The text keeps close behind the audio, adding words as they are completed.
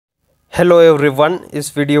Hello everyone,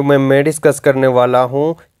 इस video में मैं डिस्कस करने वाला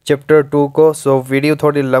हूँ चैप्टर 2 को। वीडियो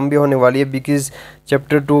थोड़ी लंबी होने वाली है बिकॉज़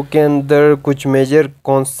चैप्टर 2 के अंदर कुछ मेजर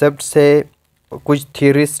कॉन्सेप्ट्स है, कुछ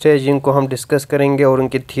थ्योरीज है जिनको हम डिस्कस करेंगे और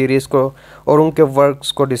उनकी थ्योरीज को और उनके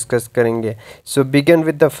वर्क्स को डिस्कस करेंगे। Begin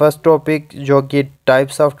with the first topic जो कि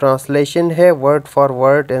टाइप्स ऑफ ट्रांसलेशन है, word for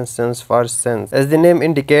word and sense for sense. As the name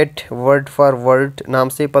indicate, word for word नाम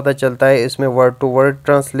से ही पता चलता है इसमें वर्ड टू वर्ड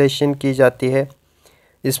ट्रांसलेशन की जाती है,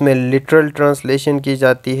 इसमें लिटरल ट्रांसलेशन की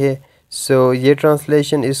जाती है। ये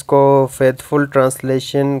ट्रांसलेशन इसको फेथफुल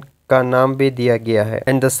ट्रांसलेशन का नाम भी दिया गया है।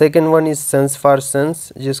 And the second one is sense for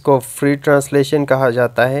sense, जिसको फ्री ट्रांसलेशन कहा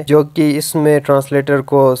जाता है, जो कि इसमें ट्रांसलेटर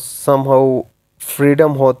को समहाउ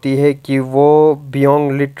फ्रीडम होती है कि वो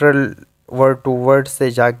beyond literal word to word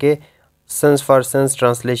से जाके सेंस फॉर सेंस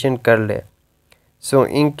ट्रांसलेशन कर ले।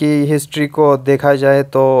 इनकी हिस्ट्री को देखा जाए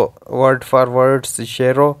तो वर्ड फॉर वर्ड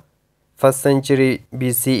शेरो first century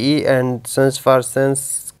BCE and sense for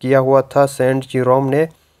sense किया हुआ था सेंट जीरोम ने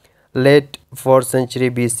लेट 4th सेंचुरी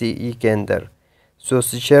BCE के अंदर।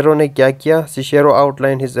 सिशेरो ने क्या किया? सिशेरो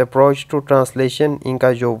outline his approach to translation.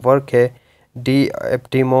 इनका जो वर्क है डी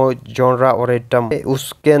एप्टिमो जॉनरा ओरेटम,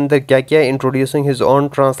 उसके अंदर क्या किया? Introducing his own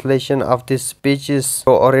translation of this speeches.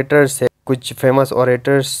 Orators है कुछ फेमस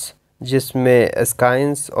ओरेटर्स जिसमें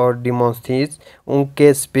एस्काइंस और डिमोस्थीस,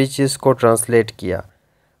 उनके स्पीचेस को ट्रांसलेट किया।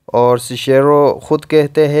 और सिशेरो ख़ुद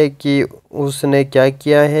कहते हैं कि उसने क्या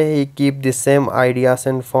किया है, ही keep the same ideas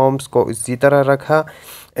and forms को इसी तरह रखा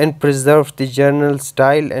and preserve the journal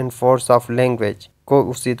style and force of language को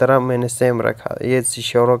उसी तरह मैंने सेम रखा, ये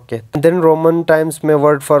सिशेरो कहते हैं। देन रोमन टाइम्स में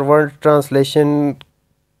वर्ड फॉर वर्ड ट्रांसलेशन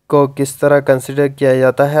को किस तरह कंसिडर किया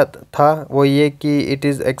जाता है था, वो ये कि it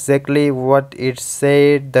is exactly what it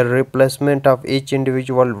said, the replacement of each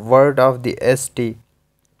individual word of the ST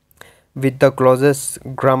with the closest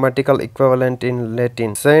grammatical equivalent in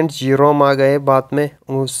Latin। Saint Jerome आ गए बाद में,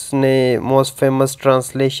 उसने मोस्ट फेमस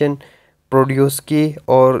ट्रांसलेशन प्रोड्यूस की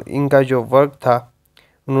और इनका जो वर्क था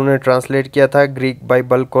उन्होंने ट्रांसलेट किया था ग्रीक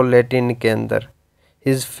बाइबल को लैटिन के अंदर।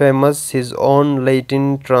 His own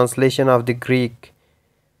Latin translation of the Greek,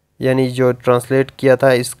 यानी जो ट्रांसलेट किया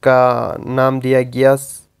था इसका नाम दिया गया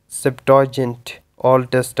सेप्टुअजिंट ओल्ड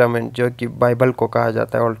टेस्टामेंट, जो कि बाइबल को कहा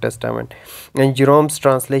जाता है old testament. And जीरोम्स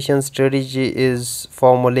translation strategy is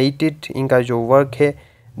formulated, इनका जो वर्क है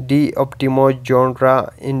डी ऑप्टिमो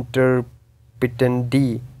जॉनरा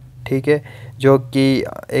इंटरप्रिटेंडी, ठीक है, जो कि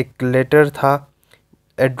एक लेटर था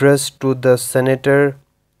address to the senator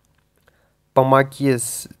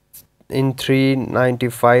पमाकियस in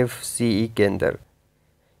 395 CE के अंदर।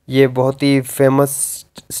 ये बहुत ही फेमस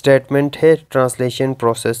स्टेटमेंट है ट्रांसलेशन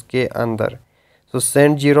प्रोसेस के अंदर।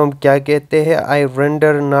 सेंट जीरोम क्या कहते हैं? I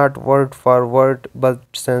render not word for word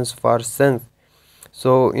but sense for sense.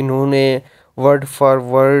 इन्होंने वर्ड फॉर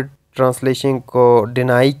वर्ड ट्रांसलेशन को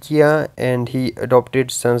डिनाई किया and he adopted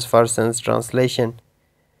sense for sense translation.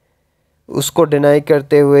 उसको डिनाई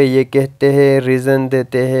करते हुए ये कहते हैं, रीज़न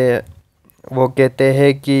देते हैं, वो कहते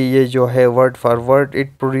हैं कि ये जो है word for word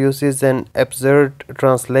it produces N absurd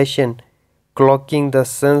translation clocking the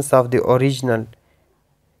sense of the original.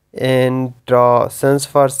 And sense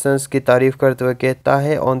for sense की तारीफ करते हुए कहता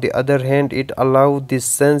है, on the other hand it allow this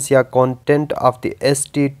sense या content of the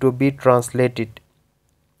ST to be translated.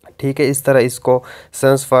 ठीक है, इस तरह इसको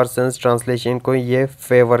सेंस फॉर सेंस ट्रांसलेशन को ये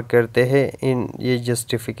फेवर करते हैं इन ये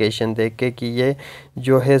जस्टिफिकेशन दे के कि ये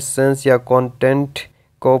जो है सेंस या कंटेंट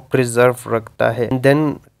को प्रिजर्व रखता है।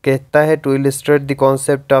 देन कहता है to illustrate the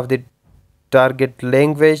concept of the target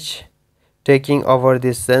language taking over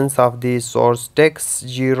the sense of the source text,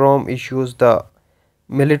 Jerome issues the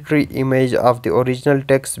military image of the original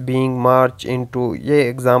text being marched into। ये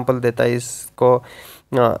example देता है इसको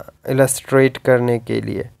illustrate करने के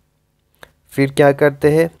लिए। फिर क्या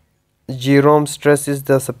करते हैं? Jerome stresses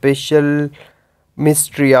the special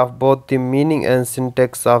mystery of both the meaning and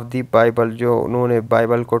syntax of the Bible, जो उन्होंने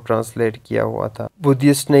बाइबल को ट्रांसलेट किया हुआ था।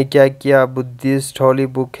 बुद्धिस्ट ने क्या किया? बुद्धिस्ट होली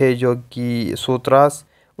बुक है जो कि सूत्रास,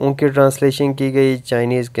 उनकी ट्रांसलेशन की गई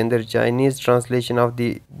चाइनीज़ के अंदर, Chinese translation of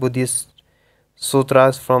the Buddhist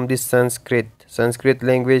सूत्रास from the Sanskrit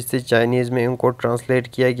language से चाइनीज़ में उनको ट्रांसलेट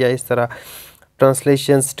किया गया। इस तरह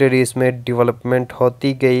ट्रांसलेशन स्टडीज़ में डेवलपमेंट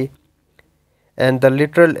होती गई। And the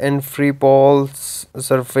literal and free Paul's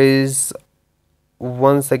surface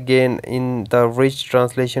once again in the rich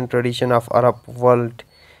translation tradition of Arab world.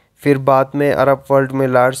 फिर बाद में अरब वर्ल्ड में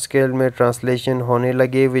लार्ज स्केल में ट्रांसलेशन होने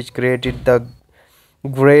लगे which created the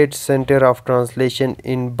great centre of translation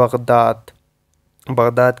in Baghdad.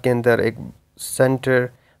 Baghdad के अंदर एक सेंटर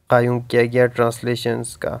कायम किया गया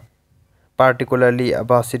ट्रांसलेशंस का। पार्टिकुलरली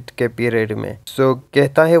अब्बासिड के पीरियड में। सो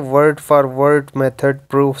कहता है word for word method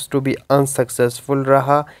proves to be unsuccessful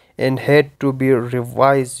रहा and had to be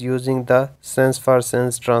revise using the sense for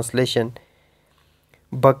sense translation.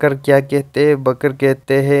 बकर क्या कहते हैं? बकर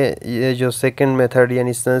कहते हैं ये जो सेकंड मेथड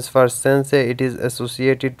यानी सेंस फॉर सेंस है, it is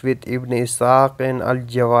associated with ibn Isaac and अल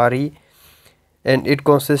जवारी and it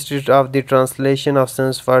consisted of the translation of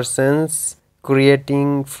sense for sense,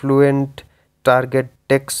 creating fluent target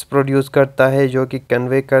text produce करता है जो कि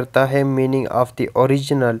convey करता है meaning of the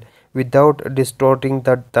original without distorting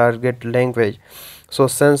the target language. So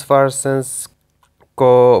sense for sense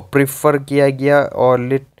को prefer किया गया और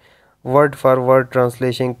word for word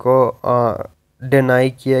translation को डिनाई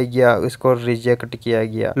किया गया, इसको रिजेक्ट किया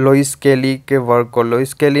गया। लोइस कैली के वर्क को,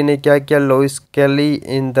 लोइस कैली ने क्या किया? लोइस कैली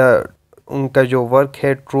इन द उनका जो वर्क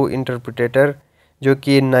है ट्रू इंटरप्रिटेटर जो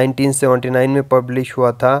कि 1979 में पब्लिश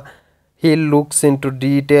हुआ था, he looks into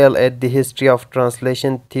detail at the history of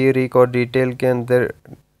translation theory को डिटेल के अंदर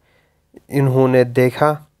इन्होंने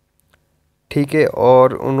देखा, ठीक है,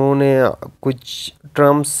 और उन्होंने कुछ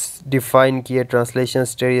टर्म्स डिफाइन किए ट्रांसलेशन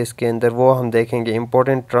स्टडीज़ के अंदर, वो हम देखेंगे।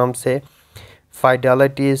 इंपॉर्टेंट टर्म्स है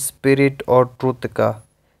फाइडेलिटी, स्पिरिट और ट्रूथ का।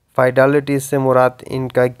 फाइडेलिटी से मुराद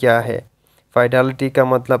इनका क्या है? फाइडेलिटी का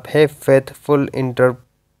मतलब है फेथफुल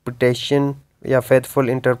इंटरप्रिटेशन या फेथफुल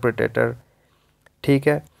इंटरप्रिटेटर, ठीक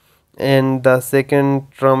है। एंड द सेकंड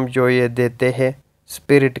टर्म जो ये देते हैं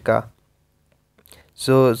स्पिरिट का,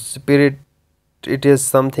 सो spirit it is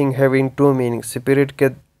something having to meaning. Spirit के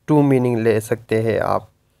टू मीनिंग ले सकते हैं आप।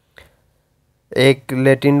 एक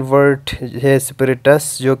लैटिन वर्ड है स्पिरिटस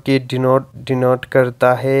जो कि डिनोट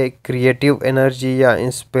करता है क्रिएटिव एनर्जी या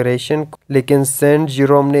इंस्पिरेशन, लेकिन सेंट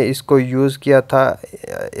जेरोम ने इसको यूज़ किया था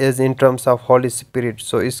as in terms of Holly spirit.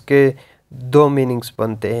 सो इसके दो मीनिंग्स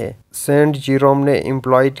बनते हैं। सेंट जेरोम ने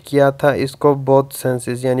एम्प्लॉयड किया था इसको बोथ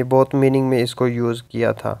सेंसेस यानी बोथ मीनिंग में इसको यूज़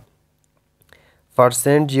किया था। फॉर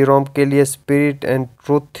सेंट जेरोम के लिए spirit and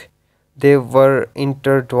truth they were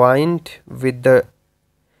intertwined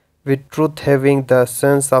with truth having the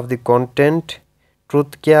sense of the content।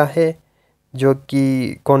 truth क्या है? जो कि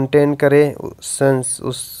contain करे sense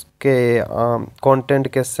उसके content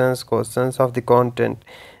के sense को, sense of the content।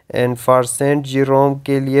 and for Saint Jerome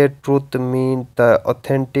के लिए truth mean the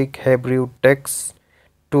authentic Hebrew text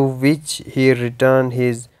to which he returned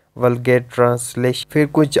his vulgate translation। फिर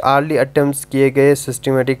कुछ अर्ली अटेम्प्ट्स किए गए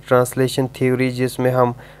सिस्टमेटिक ट्रांसलेशन थ्योरी जिसमें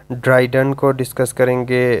हम ड्राइडन को डिस्कस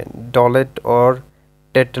करेंगे, डॉलेट और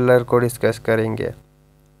टेटलर को डिस्कस करेंगे।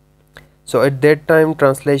 सो at that time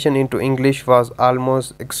translation into English was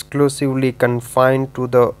almost exclusively confined to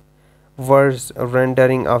the words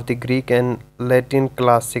rendering of the Greek and Latin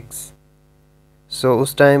classics. सो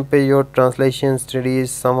उस टाइम पे जो ट्रांसलेशन स्टडीज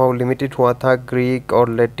समहाउ लिमिटेड हुआ था ग्रीक और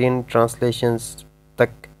लैटिन ट्रांसलेशंस तक,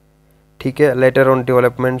 ठीक है। लेटर ऑन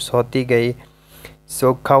डेवलपमेंट्स होती गई।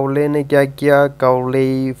 सो काउले ने क्या किया?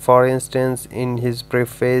 Cowley for instance in his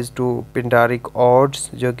preface to पिंडारिक odds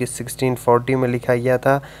जो कि 1640 में लिखा गया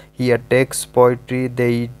था, ही attacks poetry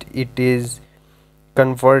that it is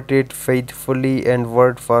converted faithfully and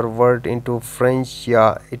word for word into French या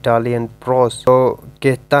इटालियन प्रोस। तो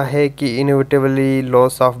कहता है कि इनविटेबली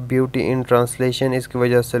loss of beauty in translation, इसकी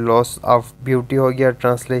वजह से लॉस ऑफ ब्यूटी हो गया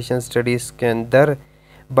ट्रांसलेशन स्टडीज़ के अंदर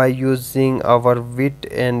by using our wit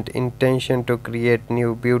and intention to create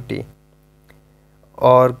new beauty।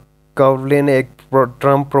 और काउले ने एक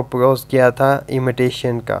टर्म प्रपोज किया था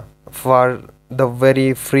इमिटेशन का, for the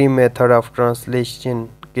very free method of translation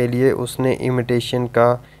के लिए उसने इमिटेशन का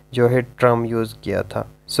जो है टर्म यूज़ किया था।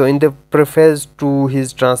 सो in the preface to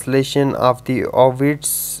his translation of the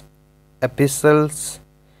ओविड्स एपिसल्स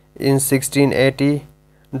in 1680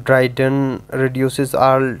 Dryden reduces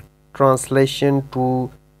all translation to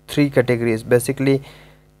 3 categories. Basically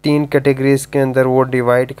 3 categories के अंदर वो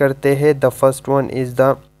डिवाइड करते हैं। The first one is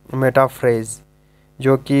the मेटाफ्रेज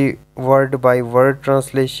जो कि वर्ड बाय वर्ड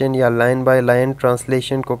ट्रांसलेशन या लाइन बाय लाइन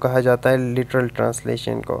ट्रांसलेशन को कहा जाता है, लिटरल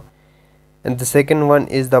ट्रांसलेशन को। And the second one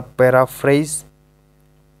is the paraphrase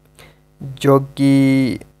जो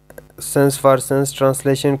कि सेंस फॉर सेंस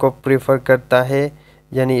ट्रांसलेशन को प्रेफर करता है,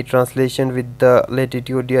 यानी ट्रांसलेशन विद द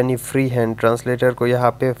लेटिट्यूड यानी फ्री हैंड। ट्रांसलेटर को यहाँ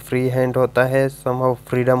पे फ्री हैंड होता है, समहाउ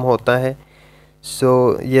फ्रीडम होता है।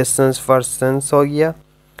 सो ये सेंस फॉर सेंस हो गया।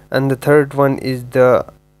 And the third one is the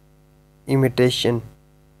imitation.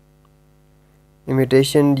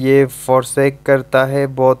 Imitation ये फॉरसेक करता है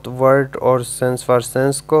बोथ वर्ड और सेंस फॉर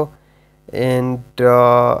सेंस को, एंड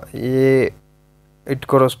ये it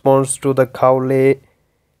corresponds to the Cowley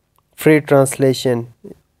free translation,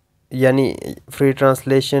 यानी फ्री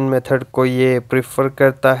ट्रांसलेशन मेथड को ये प्रिफर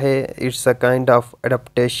करता है। It's a kind of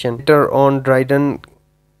adaptation. Later on Dryden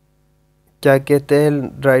क्या कहते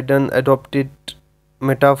हैं, ड्राइडन अडॉप्टेड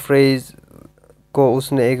मेटाफ्रेज को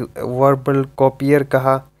उसने एक वर्बल कॉपियर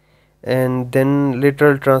कहा, एंड देन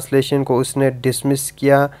लिटरल ट्रांसलेशन को उसने डिसमिस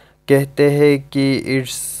किया, कहते हैं कि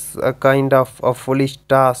it's a kind of a foolish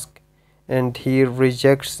task and he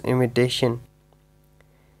rejects imitation.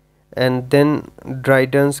 And then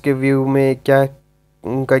Dryden's के व्यू में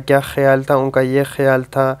उनका क्या ख्याल था, उनका ये ख्याल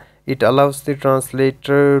था, it allow us the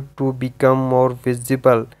translator to become more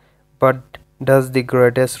visible but does the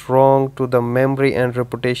greatest wrong to the memory and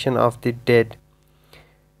reputation of the dead.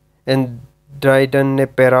 And Dryden ने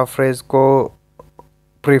पैराफ्रेज को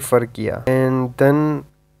प्रेफर किया। एंड देन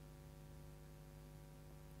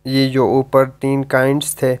ये जो ऊपर 3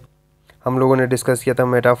 काइंड्स थे हम लोगों ने डिस्कस किया था,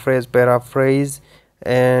 मेटाफ्रेज, पैराफ्रेज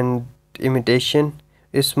एंड इमिटेशन।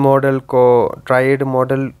 इस मॉडल को ट्राइड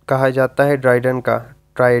मॉडल कहा जाता है, ड्राइडन का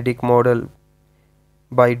triadic model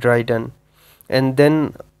by Dryden. And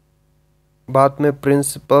then बाद में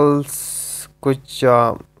प्रिंसिपल्स कुछ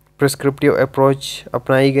प्रिस्क्रिप्टिव अप्रोच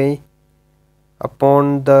अपनाई गई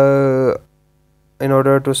upon the in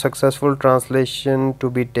order to successful translation to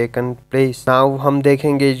be taken place. Now हम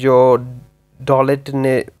देखेंगे जो डॉलेट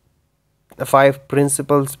ने 5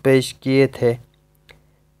 प्रिंसिपल्स पेश किए थे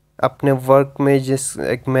अपने वर्क में, जिस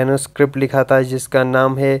एक मैन्युस्क्रिप्ट लिखा था जिसका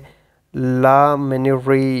नाम है ला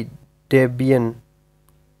मेन्यूरी डेबियन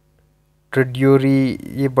ट्रेड्यूरी।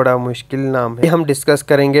 ये बड़ा मुश्किल नाम है। हम डिस्कस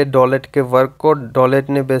करेंगे डॉलेट के वर्क को। डॉलेट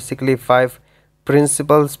ने बेसिकली 5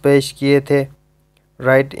 प्रिंसिपल्स पेश किए थे,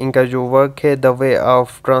 राइट। इनका जो वर्क है the way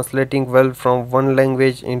of translating well from one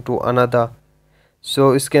language into another.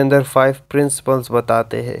 सो इसके अंदर 5 प्रिंसिपल्स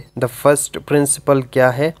बताते हैं। द फर्स्ट प्रिंसिपल क्या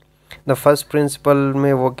है? द फर्स्ट प्रिंसिपल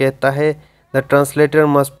में वो कहता है the translator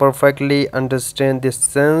must perfectly understand the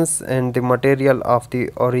sense and the material of the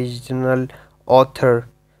original author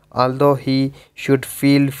although he should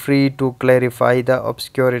feel free to clarify the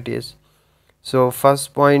obscurities. So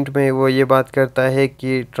first point में वो ये बात करता है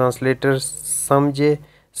कि ट्रांसलेटर समझे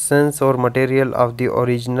सेंस और material of the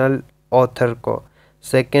original author को।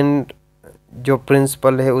 सेकंड जो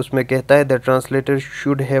प्रिंसिपल है उसमें कहता है the translator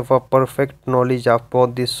should have a perfect knowledge of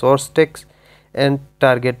both the source text and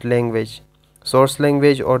target language. Source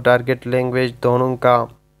language और टारगेट लैंग्वेज दोनों का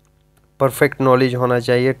परफेक्ट नॉलेज होना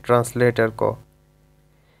चाहिए ट्रांसलेटर को।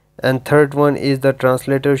 And third one is the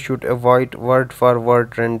translator should avoid word for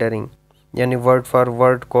word rendering, यानी word for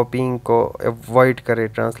word कॉपिंग को avoid करे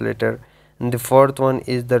translator. And the fourth one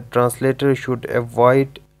is the translator should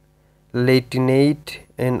avoid लेटिनेट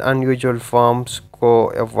and unusual forms को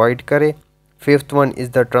avoid करे। Fifth one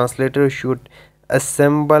is the translator should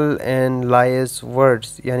assemble and lies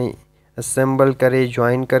words, यानी assemble करे,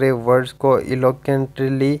 join करे words को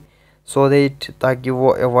इलोक्वेंटली so that, ताकि वो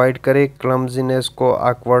अवॉइड करे क्लम्जीनेस को,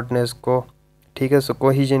 awkwardness को। ठीक है, सो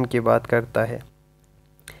कोहेजन की बात करता है।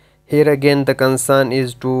 Here again the concern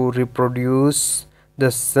is to reproduce the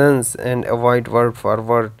sense and avoid word for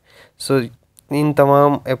word. So इन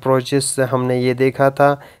तमाम अप्रोचेस से हमने ये देखा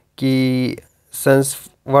था कि sense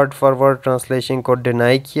word for word translation को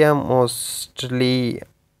डिनाई किया मोस्टली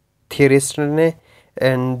थियरिस्ट ने,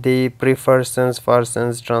 and they prefer sense for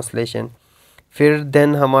sense translation. फिर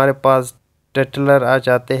देन हमारे पास टेटलर आ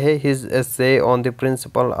जाते हैं, his essay on the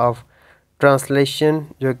principle of translation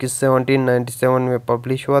जो कि 1797 में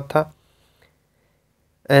पब्लिश हुआ था।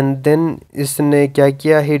 एंड देन इसने क्या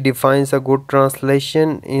किया, ही defines a good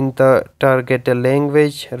translation in the target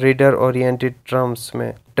language reader oriented terms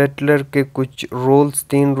में। टेटलर के कुछ रूल्स,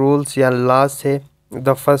 3 रूल्स या लॉस है।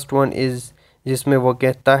 द फर्स्ट वन इज़ जिसमें वो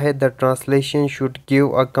कहता है the translation should give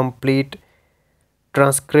a complete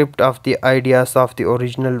transcript of the ideas of the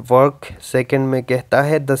original work. Second में कहता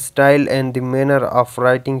है the style and the manner of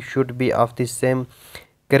writing should be of the same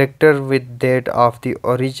character with that of the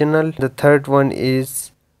original. The third one is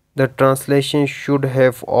the translation should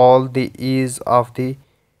have all the ease of the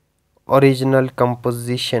original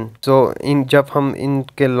composition. सो जब हम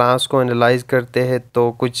इनके loss को analyse करते हैं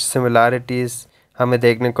तो कुछ similarities हमें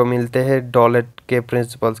देखने को मिलते हैं डॉलेट के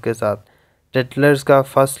प्रिंसिपल्स के साथ। टेटलर्स का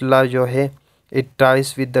फर्स्ट लॉ जो है it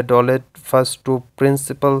ties with the डॉलेट first 2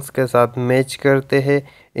 principles के साथ मैच करते हैं,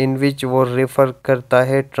 इन विच वो रेफर करता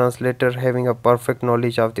है translator having a perfect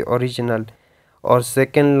knowledge of the original. और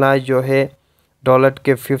सेकेंड लॉ जो है डॉलेट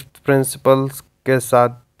के 5th प्रिंसिपल्स के साथ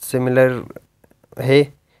सिमिलर है,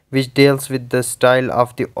 which deals with the style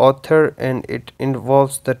of the author and it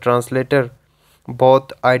involves the translator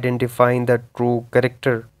both identifying the true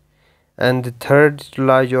character. And the third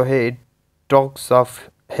law जो है it talks of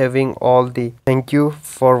having all the। Thank you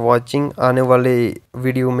for watching। आने वाले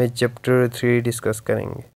video में chapter 3 discuss करेंगे।